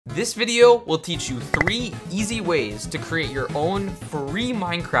This video will teach you 3 easy ways to create your own free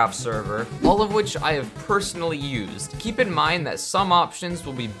Minecraft server, all of which I have personally used. Keep in mind that some options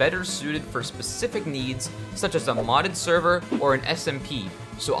will be better suited for specific needs, such as a modded server or an SMP,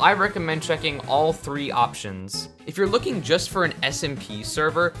 so I recommend checking all 3 options. If you're looking just for an SMP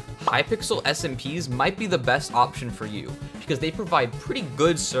server, Hypixel SMPs might be the best option for you, because they provide pretty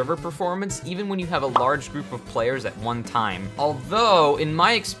good server performance even when you have a large group of players at one time. Although, in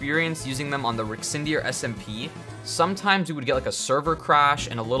my experience using them on the Rxindeer SMP, sometimes you would get like a server crash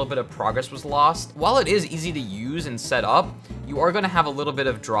and a little bit of progress was lost. While it is easy to use and set up, you are gonna have a little bit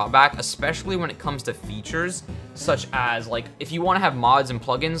of drawback, especially when it comes to features, such as like, if you wanna have mods and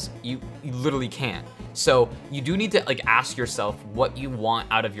plugins, you literally can't. So you do need to like ask yourself what you want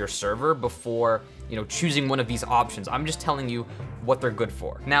out of your server before, choosing one of these options. I'm just telling you what they're good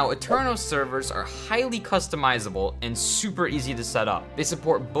for. Now, Eternos servers are highly customizable and super easy to set up. They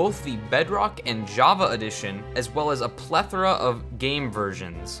support both the Bedrock and Java edition, as well as a plethora of game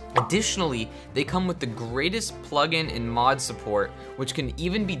versions. Additionally, they come with the greatest plugin and mod support, which can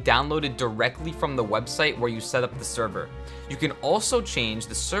even be downloaded directly from the website where you set up the server. You can also change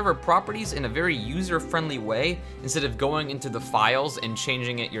the server properties in a very user-friendly way instead of going into the files and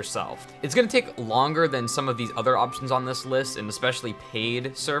changing it yourself. It's gonna take longer than some of these other options on this list, and especially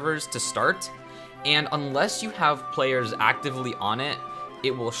paid servers to start. And unless you have players actively on it,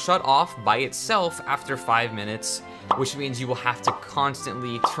 it will shut off by itself after 5 minutes, which means you will have to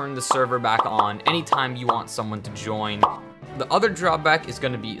constantly turn the server back on anytime you want someone to join. The other drawback is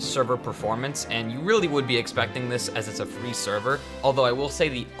going to be server performance, and you really would be expecting this as it's a free server, although I will say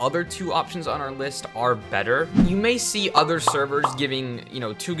the other 2 options on our list are better. You may see other servers giving,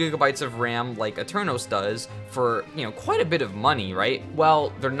 2 GB of RAM like Eternos does for, quite a bit of money, right?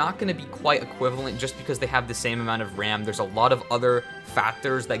 Well, they're not going to be quite equivalent just because they have the same amount of RAM. There's a lot of other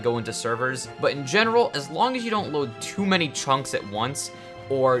factors that go into servers, but in general, as long as you don't load too many chunks at once,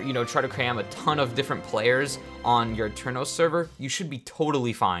 or try to cram a ton of different players on your Eternos server, you should be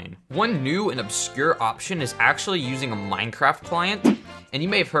totally fine. One new and obscure option is actually using a Minecraft client, and you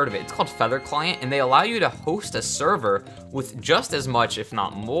may have heard of it. It's called Feather Client, and they allow you to host a server with just as much, if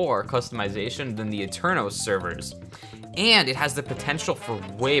not more, customization than the Eternos servers. And it has the potential for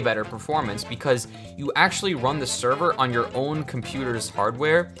way better performance because you actually run the server on your own computer's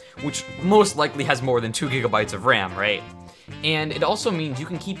hardware, which most likely has more than 2 GB of RAM, right? And it also means you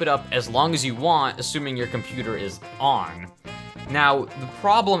can keep it up as long as you want, assuming your computer is on. Now, the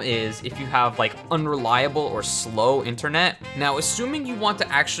problem is if you have like unreliable or slow internet. Now, assuming you want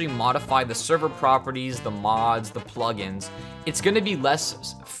to actually modify the server properties, the mods, the plugins, it's gonna be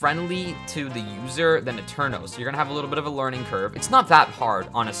less friendly to the user than Eternos. So you're gonna have a little bit of a learning curve. It's not that hard,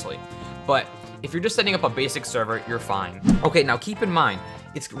 honestly, but if you're just setting up a basic server, you're fine. Okay, now keep in mind,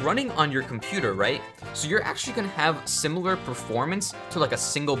 it's running on your computer, right? So you're actually gonna have similar performance to like a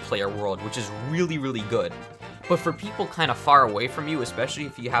single player world, which is really, really good. But for people kind of far away from you, especially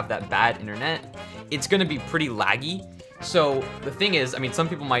if you have that bad internet, it's gonna be pretty laggy. So the thing is, some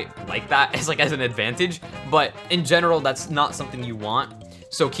people might like that as an advantage, but in general, that's not something you want.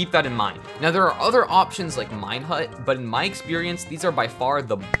 So keep that in mind. Now, there are other options like Minehut, but in my experience, these are by far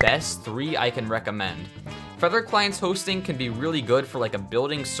the best 3 I can recommend. Feather Client's hosting can be really good for like a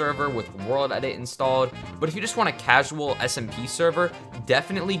building server with World Edit installed, but if you just want a casual SMP server,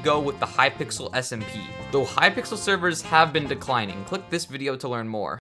 definitely go with the Hypixel SMP. Though Hypixel servers have been declining, click this video to learn more.